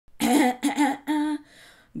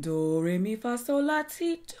Do, re, mi, fa, sol, la,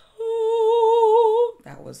 ti, do.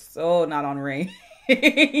 That was so not on range.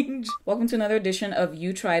 Welcome to another edition of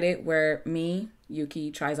You Tried It, where me,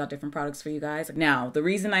 Youkeyy, tries out different products for you guys. Now, the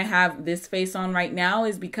reason I have this face on right now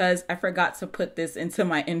is because I forgot to put this into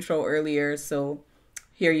my intro earlier, so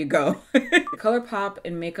here you go. The Colourpop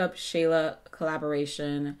and MakeupShayla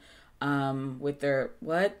collaboration with their,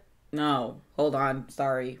 what? No, hold on,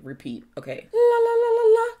 sorry, repeat. Okay. La la la la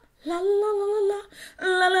la. La la la la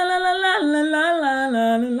la la la la la la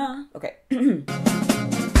la la la. Okay.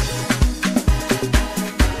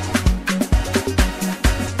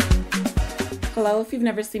 Hello, if you've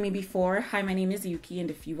never seen me before, hi, my name is Youkeyy,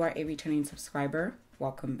 and if you are a returning subscriber,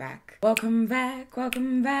 welcome back. Welcome back,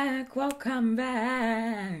 welcome back, welcome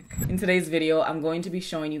back. In today's video, I'm going to be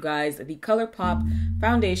showing you guys the Colourpop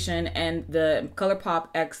foundation and the Colourpop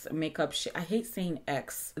X makeup, I hate saying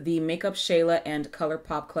X, the MakeupShayla and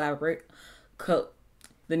Colourpop collaborate,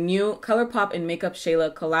 the new Colourpop and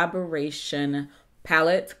MakeupShayla collaboration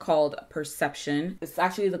palette called Perception. It's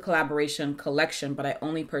actually the collaboration collection, but I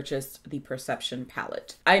only purchased the Perception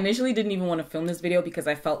palette. I initially didn't even want to film this video because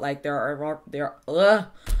I felt like I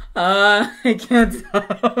can't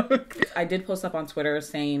talk. I did post up on Twitter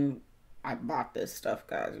saying I bought this stuff,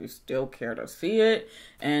 guys. You still care to see it?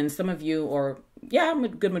 And some of you, or yeah, a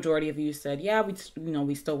good majority of you said, yeah, we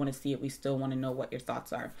still want to see it. We still want to know what your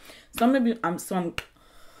thoughts are.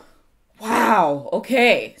 Wow,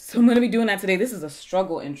 okay, so I'm gonna be doing that today. This is a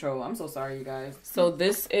struggle intro. I'm so sorry, you guys. So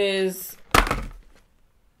this is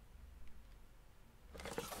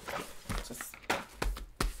just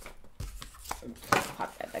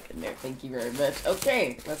pop that back in there. Thank you very much.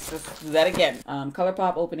 Okay, let's just do that again.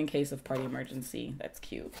 Colourpop opening case of Party Emergency. That's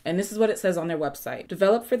cute. And this is what it says on their website.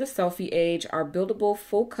 Developed for the selfie age, our buildable,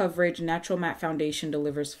 full coverage, natural matte foundation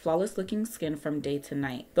delivers flawless looking skin from day to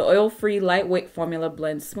night. The oil-free, lightweight formula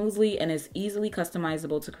blends smoothly and is easily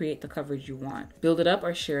customizable to create the coverage you want. Build it up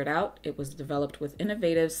or sheer it out. It was developed with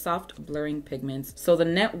innovative, soft blurring pigments. So the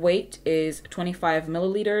net weight is 25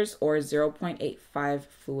 milliliters or 0.85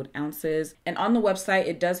 fluid ounces. And on the website,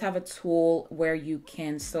 it does have a tool where you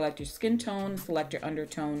can select your skin tone, select your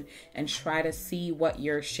undertone, and try to see what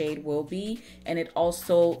your shade will be. And it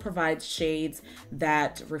also provides shades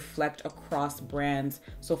that reflect across brands.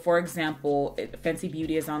 So for example, Fenty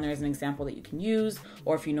Beauty is on there as an example that you can use,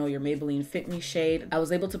 or if you know your Maybelline Fit Me shade. I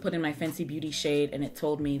was able to put in my Fenty Beauty shade and it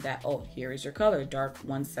told me that, oh, here is your color, dark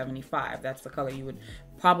 175. That's the color you would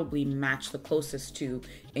probably match the closest to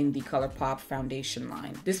in the Colourpop foundation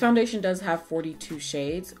line. This foundation does have 42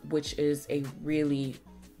 shades, which is a really,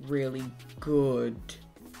 really good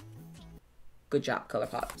job,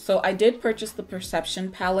 Colourpop. So I did purchase the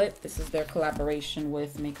Perception palette. This is their collaboration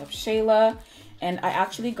with MakeupShayla. And I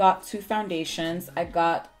actually got two foundations. I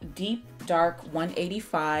got Deep Dark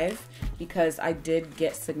 185 because I did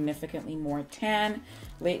get significantly more tan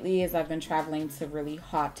lately as I've been traveling to really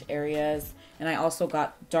hot areas. And I also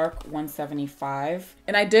got Dark 175.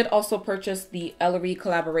 And I did also purchase the Ellarie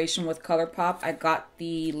collaboration with Colourpop. I got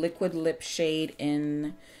the Liquid Lip shade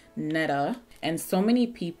in Netta. And so many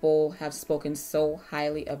people have spoken so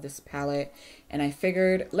highly of this palette, and I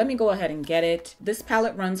figured, let me go ahead and get it. This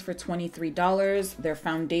palette runs for $23. Their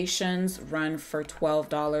foundations run for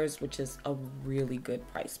 $12, which is a really good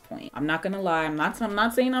price point. I'm not gonna lie, I'm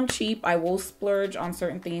not saying I'm cheap. I will splurge on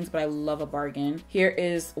certain things, but I love a bargain. Here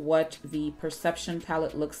is what the Perception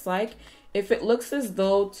palette looks like. If it looks as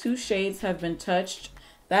though two shades have been touched,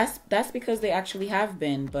 that's because they actually have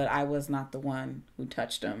been, but I was not the one who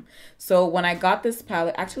touched them. So when I got this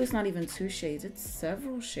palette, actually it's not even two shades, it's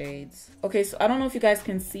several shades. Okay, so I don't know if you guys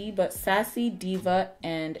can see, but Sassy, Diva,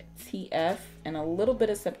 and TF, and a little bit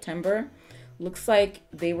of September, looks like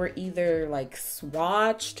they were either like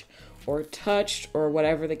swatched or touched or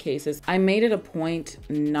whatever the case is. I made it a point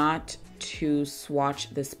not to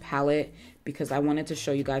swatch this palette because I wanted to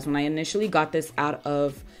show you guys. When I initially got this out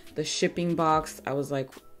of the shipping box, I was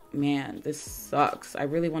like, man, this sucks. I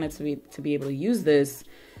really wanted to be able to use this,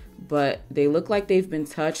 but they look like they've been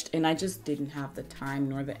touched, and I just didn't have the time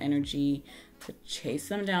nor the energy to chase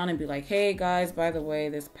them down and be like, hey guys, by the way,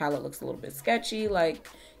 this palette looks a little bit sketchy. Like,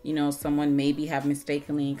 you know, someone maybe have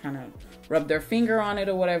mistakenly kind of rubbed their finger on it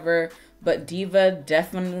or whatever. But Diva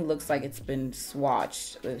definitely looks like it's been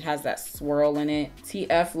swatched. It has that swirl in it.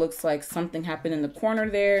 TF looks like something happened in the corner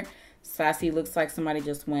there. Sassy looks like somebody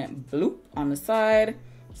just went bloop on the side.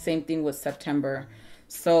 Same thing with September.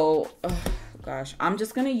 So, gosh, I'm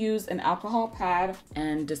just gonna use an alcohol pad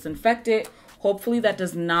and disinfect it. Hopefully that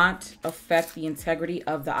does not affect the integrity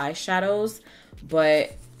of the eyeshadows,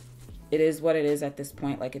 but it is what it is at this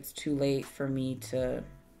point. Like, it's too late for me to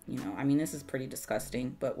you know, I mean, this is pretty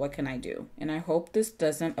disgusting, but what can I do? And I hope this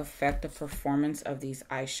doesn't affect the performance of these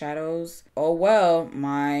eyeshadows. Oh well,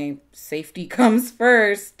 my safety comes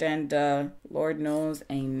first, and Lord knows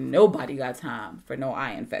ain't nobody got time for no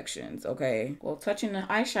eye infections, okay? Well, touching the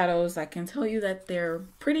eyeshadows, I can tell you that they're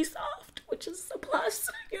pretty soft, which is a plus,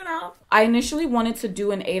 you know? I initially wanted to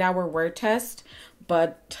do an 8-hour wear test,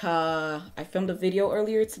 but I filmed a video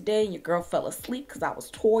earlier today and your girl fell asleep because I was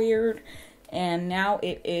tired. And now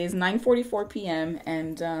it is 9:44 p.m.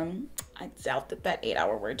 and I doubt that that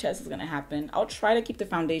 8-hour wear test is going to happen. I'll try to keep the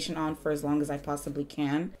foundation on for as long as I possibly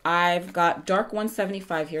can. I've got dark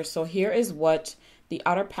 175 here. So here is what the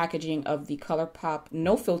outer packaging of the Colourpop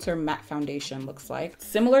No Filter Matte Foundation looks like.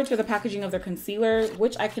 Similar to the packaging of their concealer,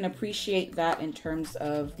 which I can appreciate that in terms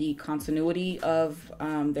of the continuity of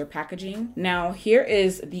their packaging. Now, here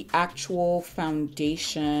is the actual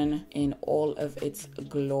foundation in all of its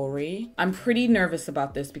glory. I'm pretty nervous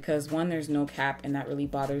about this because one, there's no cap and that really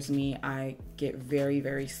bothers me. I get very,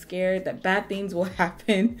 very scared that bad things will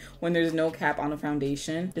happen when there's no cap on a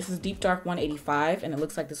foundation. This is Deep Dark 185 and it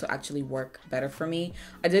looks like this will actually work better for me.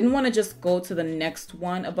 I didn't want to just go to the next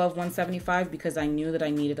one above 175 because I knew that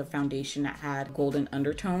I needed a foundation that had golden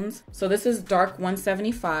undertones. So this is Dark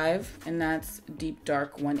 175 and that's Deep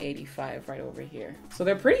Dark 185 right over here. So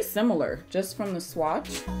they're pretty similar just from the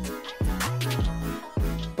swatch.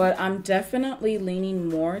 But I'm definitely leaning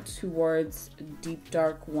more towards Deep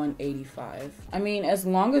Dark 185. I mean, as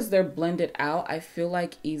long as they're blended out, I feel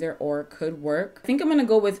like either or could work. I think I'm gonna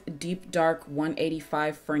go with Deep Dark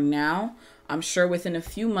 185 for now. I'm sure within a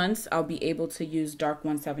few months, I'll be able to use Dark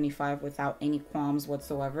 175 without any qualms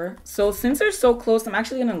whatsoever. So since they're so close, I'm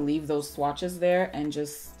actually gonna leave those swatches there and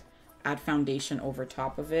just add foundation over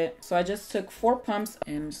top of it. So I just took 4 pumps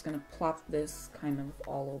and I'm just gonna plop this kind of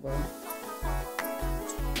all over.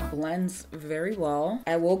 Blends very well.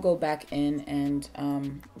 I will go back in and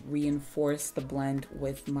reinforce the blend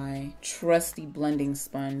with my trusty blending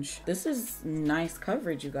sponge. This is nice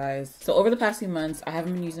coverage, you guys. So over the past few months, I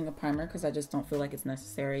haven't been using a primer because I just don't feel like it's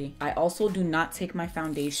necessary. I also do not take my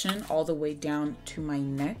foundation all the way down to my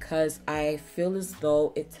neck because I feel as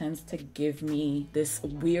though it tends to give me this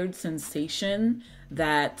weird sensation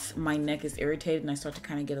that my neck is irritated and I start to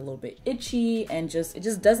kind of get a little bit itchy and it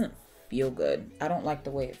just doesn't feel good. I don't like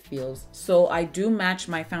the way it feels. So I do match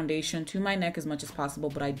my foundation to my neck as much as possible,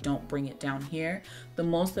 but I don't bring it down here. The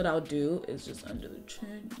most that I'll do is just under the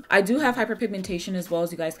chin. I do have hyperpigmentation as well,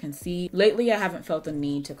 as you guys can see. Lately, I haven't felt the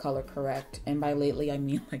need to color correct. And by lately, I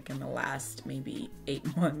mean like in the last maybe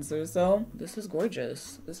 8 months or so. This is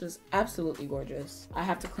gorgeous. This is absolutely gorgeous. I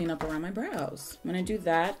have to clean up around my brows. I'm gonna do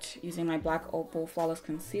that using my Black Opal Flawless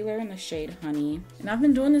Concealer in the shade Honey. And I've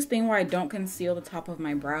been doing this thing where I don't conceal the top of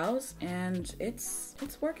my brows, and it's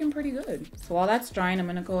working pretty good. So while that's drying, I'm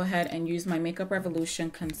gonna go ahead and use my Makeup Revolution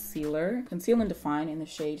concealer, Conceal and Define, in the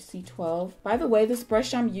shade C12. By the way, this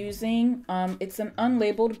brush I'm using, it's an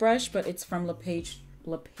unlabeled brush, but it's from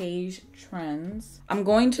LePage Trends. I'm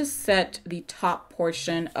going to set the top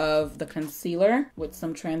portion of the concealer with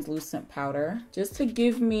some translucent powder just to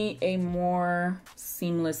give me a more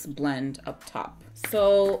seamless blend up top.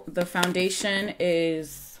 So the foundation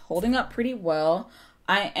is holding up pretty well.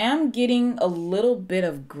 I am getting a little bit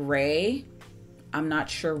of gray. I'm not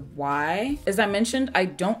sure why. As I mentioned, I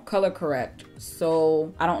don't color correct.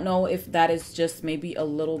 So I don't know if that is just maybe a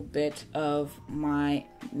little bit of my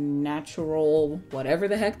natural, whatever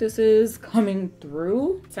the heck this is, coming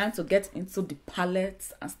through. Time to get into the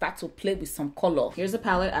palette and start to play with some color. Here's a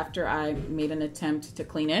palette after I made an attempt to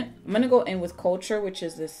clean it. I'm gonna go in with Culture, which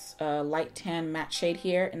is this light tan matte shade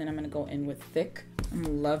here. And then I'm gonna go in with Thick.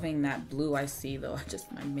 I'm loving that blue I see though.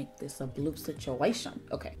 I make this a blue situation.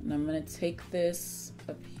 Okay, and I'm gonna take this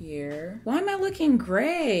up here. Why am I looking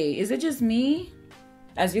gray? Is it just me?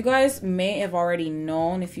 As you guys may have already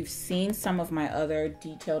known, if you've seen some of my other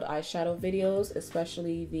detailed eyeshadow videos,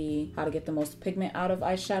 especially the how to get the most pigment out of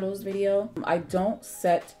eyeshadows video, I don't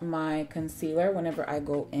set my concealer whenever I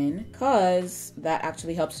go in because that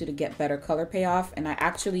actually helps you to get better color payoff. And I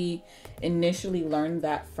actually initially learned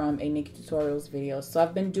that from a Nikki Tutorials video. So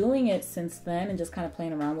I've been doing it since then and just kind of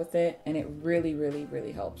playing around with it. And it really, really,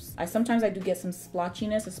 really helps. Sometimes I do get some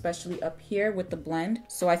splotchiness, especially up here with the blend.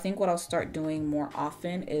 So I think what I'll start doing more often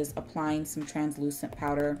is applying some translucent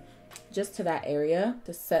powder just to that area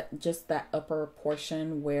to set just that upper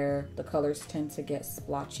portion where the colors tend to get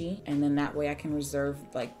splotchy, and then that way I can reserve,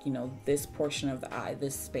 like, you know, this portion of the eye,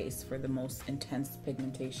 this space, for the most intense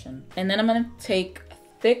pigmentation. And then I'm gonna take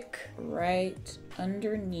Thick right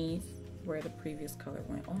underneath where the previous color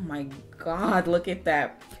went. Oh my god, look at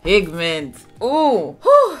that pigment. Ooh,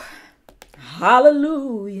 whew.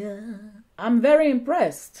 Hallelujah. I'm very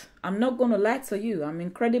impressed. I'm not gonna lie to you. I'm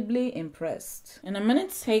incredibly impressed. And I'm gonna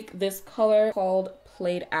take this color called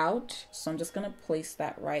Played Out. So I'm just gonna place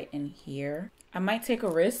that right in here. I might take a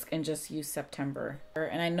risk and just use September.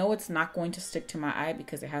 And I know it's not going to stick to my eye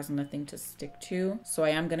because it has nothing to stick to. So I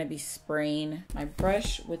am gonna be spraying my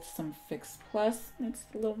brush with some Fix Plus. It's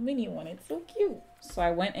a little mini one, it's so cute. So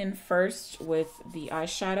I went in first with the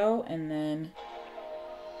eyeshadow and then,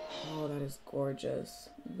 oh, that is gorgeous.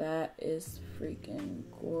 That is freaking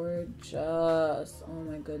gorgeous. Oh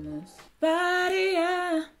my goodness. Body,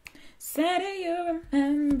 said you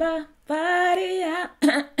remember, body,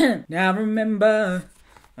 now remember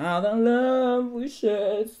all the love we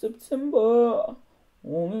shared September.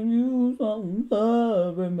 Only you some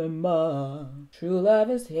love, remember. True love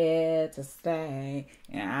is here to stay.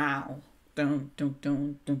 Ow. Dun, dun,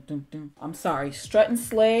 dun, dun, dun, dun. I'm sorry, Strut and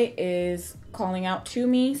Slay is calling out to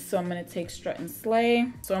me, so I'm gonna take Strut and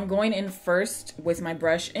Slay. So I'm going in first with my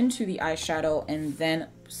brush into the eyeshadow and then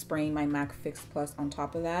spraying my MAC Fix Plus on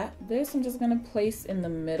top of that. This I'm just gonna place in the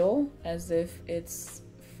middle as if it's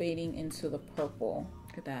fading into the purple.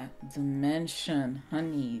 Look at that dimension,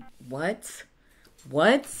 honey. What?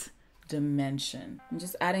 Dimension. I'm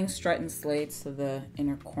just adding Strut and Slay to the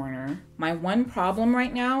inner corner. My one problem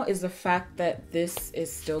right now is the fact that this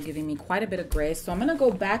is still giving me quite a bit of gray, so I'm gonna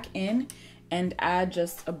go back in and add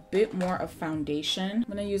just a bit more of foundation. I'm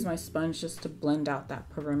gonna use my sponge just to blend out that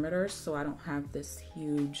perimeter so I don't have this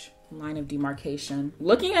huge line of demarcation.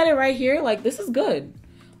 Looking at it right here, like, this is good,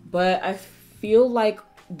 but I feel like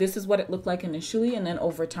this is what it looked like initially, and then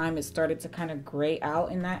over time it started to kind of gray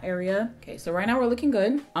out in that area. Okay, so right now we're looking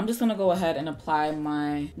good. I'm just gonna go ahead and apply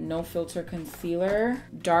my No Filter Concealer,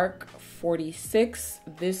 Dark 46.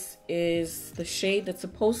 This is the shade that's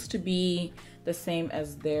supposed to be the same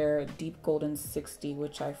as their Deep Golden 60,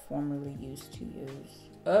 which I formerly used to use.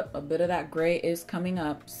 Oh, a bit of that gray is coming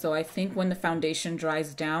up. So I think when the foundation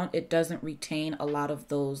dries down, it doesn't retain a lot of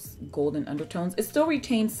those golden undertones. It still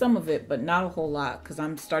retains some of it, but not a whole lot, because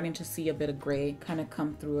I'm starting to see a bit of gray kind of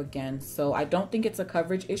come through again. So I don't think it's a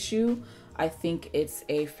coverage issue. I think it's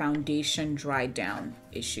a foundation dry down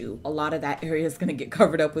issue. A lot of that area is gonna get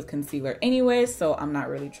covered up with concealer anyway, so I'm not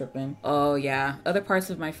really tripping. Oh yeah, other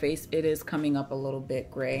parts of my face, it is coming up a little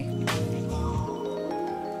bit gray.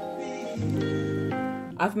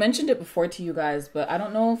 I've mentioned it before to you guys, but I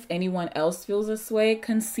don't know if anyone else feels this way.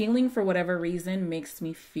 Concealing, for whatever reason, makes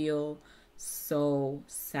me feel so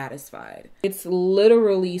satisfied. It's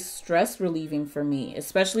literally stress relieving for me,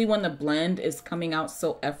 especially when the blend is coming out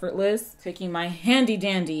so effortless. Taking my handy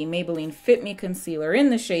dandy Maybelline Fit Me concealer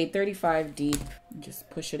in the shade 35 Deep, just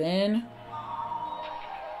push it in.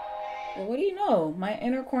 Well, what do you know? My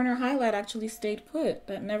inner corner highlight actually stayed put.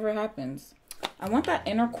 That never happens. I want that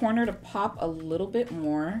inner corner to pop a little bit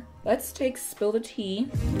more. Let's take Spill the Tea.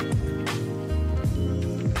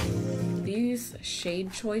 These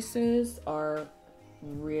shade choices are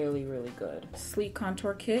really, really good. Sleek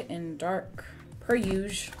Contour Kit in dark, per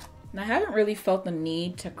usual. And I haven't really felt the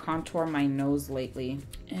need to contour my nose lately.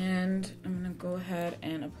 And I'm gonna go ahead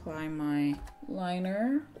and apply my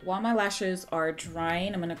liner. While my lashes are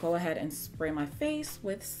drying, I'm gonna go ahead and spray my face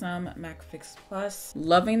with some MAC Fix Plus.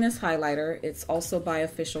 Loving this highlighter. It's also by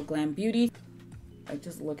Official Glam Beauty. Like,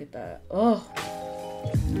 just look at that. Oh.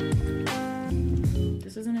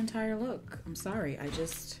 This is an entire look. I'm sorry,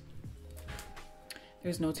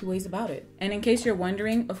 there's no two ways about it. And in case you're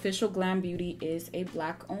wondering, Official Glam Beauty is a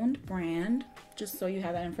Black-owned brand, just so you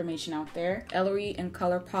have that information out there. Ellarie and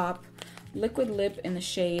Colourpop Liquid Lip in the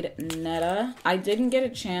shade Netta. I didn't get a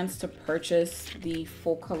chance to purchase the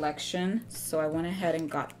full collection, so I went ahead and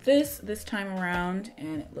got this time around,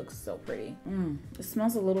 and it looks so pretty. It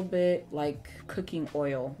smells a little bit like cooking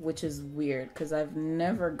oil, which is weird because I've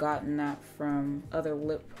never gotten that from other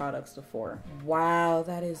lip products before. Wow,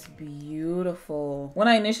 that is beautiful. When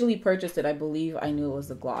I initially purchased it, I believe I knew it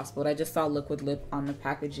was a gloss, but I just saw Liquid Lip on the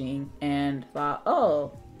packaging and thought,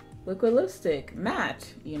 oh, liquid lipstick,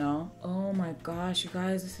 matte, you know? Oh my gosh, you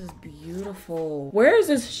guys, this is beautiful. Where has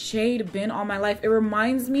this shade been all my life? It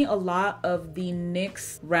reminds me a lot of the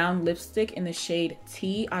NYX round lipstick in the shade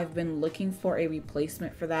Tea. I've been looking for a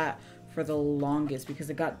replacement for that for the longest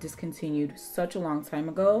because it got discontinued such a long time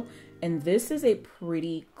ago. And this is a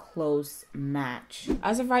pretty close match.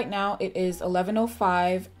 As of right now, it is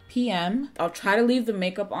 11:05 p.m. I'll try to leave the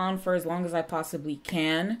makeup on for as long as I possibly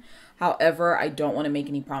can. However, I don't want to make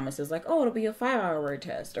any promises like, oh, it'll be a 5-hour wear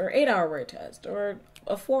test or 8-hour wear test or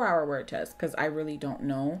a 4-hour wear test, because I really don't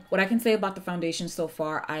know. What I can say about the foundation so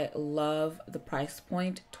far, I love the price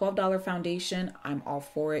point. $12 foundation, I'm all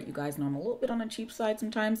for it. You guys know I'm a little bit on the cheap side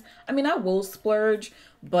sometimes. I mean, I will splurge,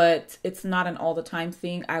 but it's not an all the time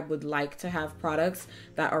thing. I would like to have products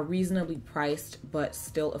that are reasonably priced, but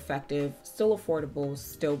still effective, still affordable,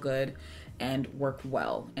 still good, and work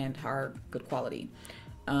well and are good quality.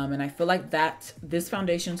 And I feel like that this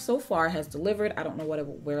foundation so far has delivered. I don't know what it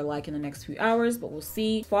will wear like in the next few hours, but we'll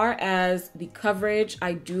see. As far as the coverage,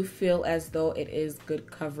 I do feel as though it is good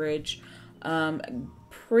coverage.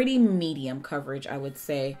 Pretty medium coverage, I would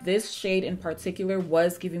say. This shade in particular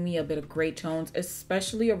was giving me a bit of gray tones,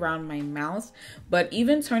 especially around my mouth. But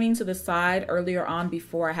even turning to the side earlier on,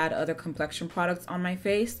 before I had other complexion products on my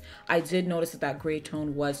face, I did notice that gray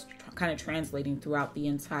tone was kind of translating throughout the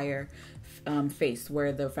entire face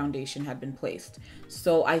where the foundation had been placed.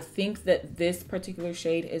 So I think that this particular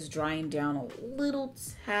shade is drying down a little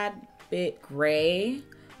tad bit gray,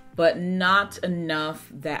 but not enough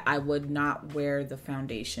that I would not wear the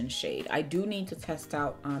foundation shade. I do need to test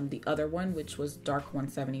out the other one, which was dark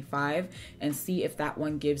 175, and see if that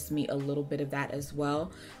one gives me a little bit of that as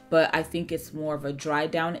well. But I think it's more of a dry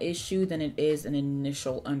down issue than it is an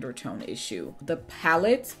initial undertone issue. The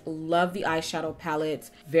palette, love the eyeshadow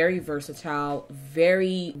palette. Very versatile,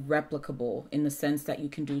 very replicable in the sense that you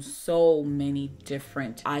can do so many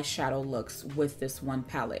different eyeshadow looks with this one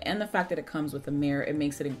palette. And the fact that it comes with a mirror, it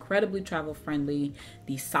makes it incredibly travel friendly.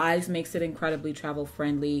 The size makes it incredibly travel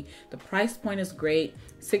friendly. The price point is great.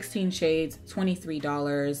 16 shades,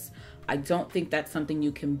 $23. I don't think that's something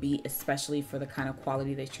you can beat, especially for the kind of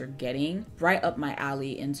quality that you're getting. Right up my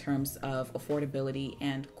alley in terms of affordability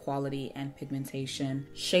and quality and pigmentation.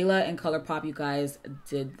 Shayla and Colourpop, you guys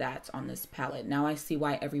did that on this palette. Now I see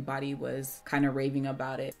why everybody was kind of raving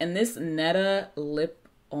about it. And this Netta lip,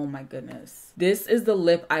 oh my goodness. This is the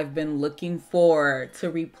lip I've been looking for to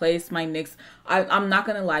replace my NYX. I'm not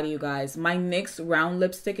gonna lie to you guys. My NYX round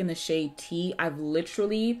lipstick in the shade T, I've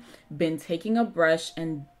literally been taking a brush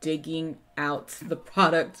and digging out the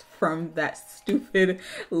product from that stupid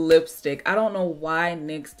lipstick. I don't know why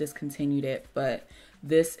NYX discontinued it, but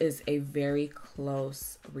this is a very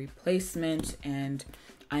close replacement, and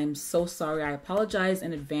I'm so sorry. I apologize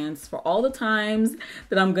in advance for all the times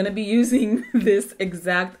that I'm gonna be using this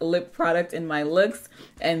exact lip product in my looks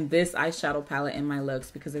and this eyeshadow palette in my looks,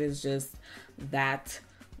 because it is just that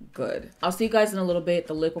good. I'll see you guys in a little bit.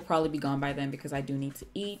 The lip will probably be gone by then because I do need to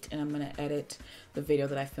eat, and I'm gonna edit the video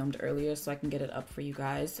that I filmed earlier so I can get it up for you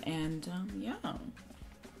guys. And yeah.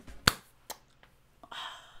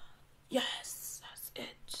 Yes, that's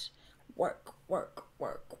it. Work, work,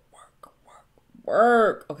 work.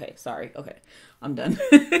 Work. Okay, sorry. Okay, I'm done.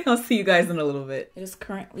 I'll see you guys in a little bit. It is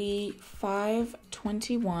currently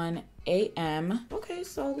 5:21 a.m. Okay,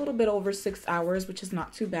 so a little bit over 6 hours, which is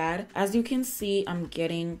not too bad. As you can see, I'm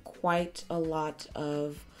getting quite a lot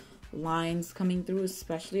of lines coming through,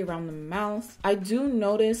 especially around the mouth. I do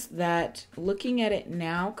notice that looking at it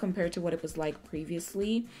now compared to what it was like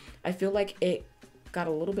previously, I feel like it got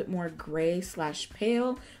a little bit more gray /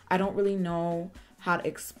 pale. I don't really know how to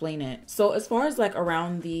explain it. So as far as like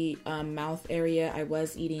around the mouth area, I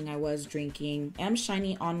was eating, I was drinking. I am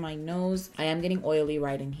shiny on my nose. I am getting oily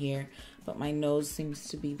right in here, but my nose seems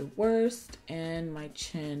to be the worst, and my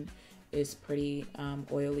chin is pretty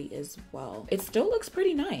oily as well. It still looks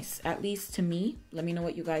pretty nice, at least to me. Let me know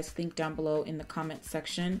what you guys think down below in the comment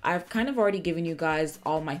section. I've kind of already given you guys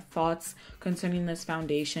all my thoughts concerning this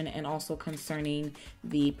foundation and also concerning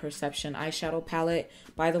the Perception eyeshadow palette.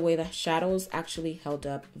 By the way, the shadows actually held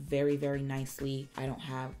up very, very nicely. I don't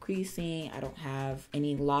have creasing. I don't have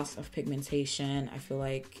any loss of pigmentation. I feel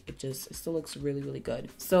like it still looks really, really good.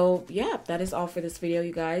 So yeah, that is all for this video,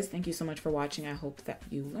 you guys. Thank you so much for watching. I hope that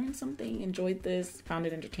you learned something, enjoyed this, found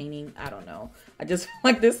it entertaining. I don't know. I just feel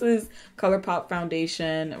like this is Colourpop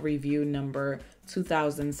foundation review number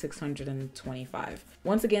 2625.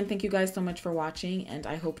 Once again, thank you guys so much for watching, and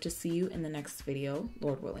I hope to see you in the next video,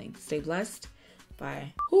 Lord willing. Stay blessed.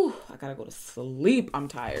 Bye. Whew, I gotta go to sleep. I'm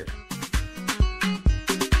tired.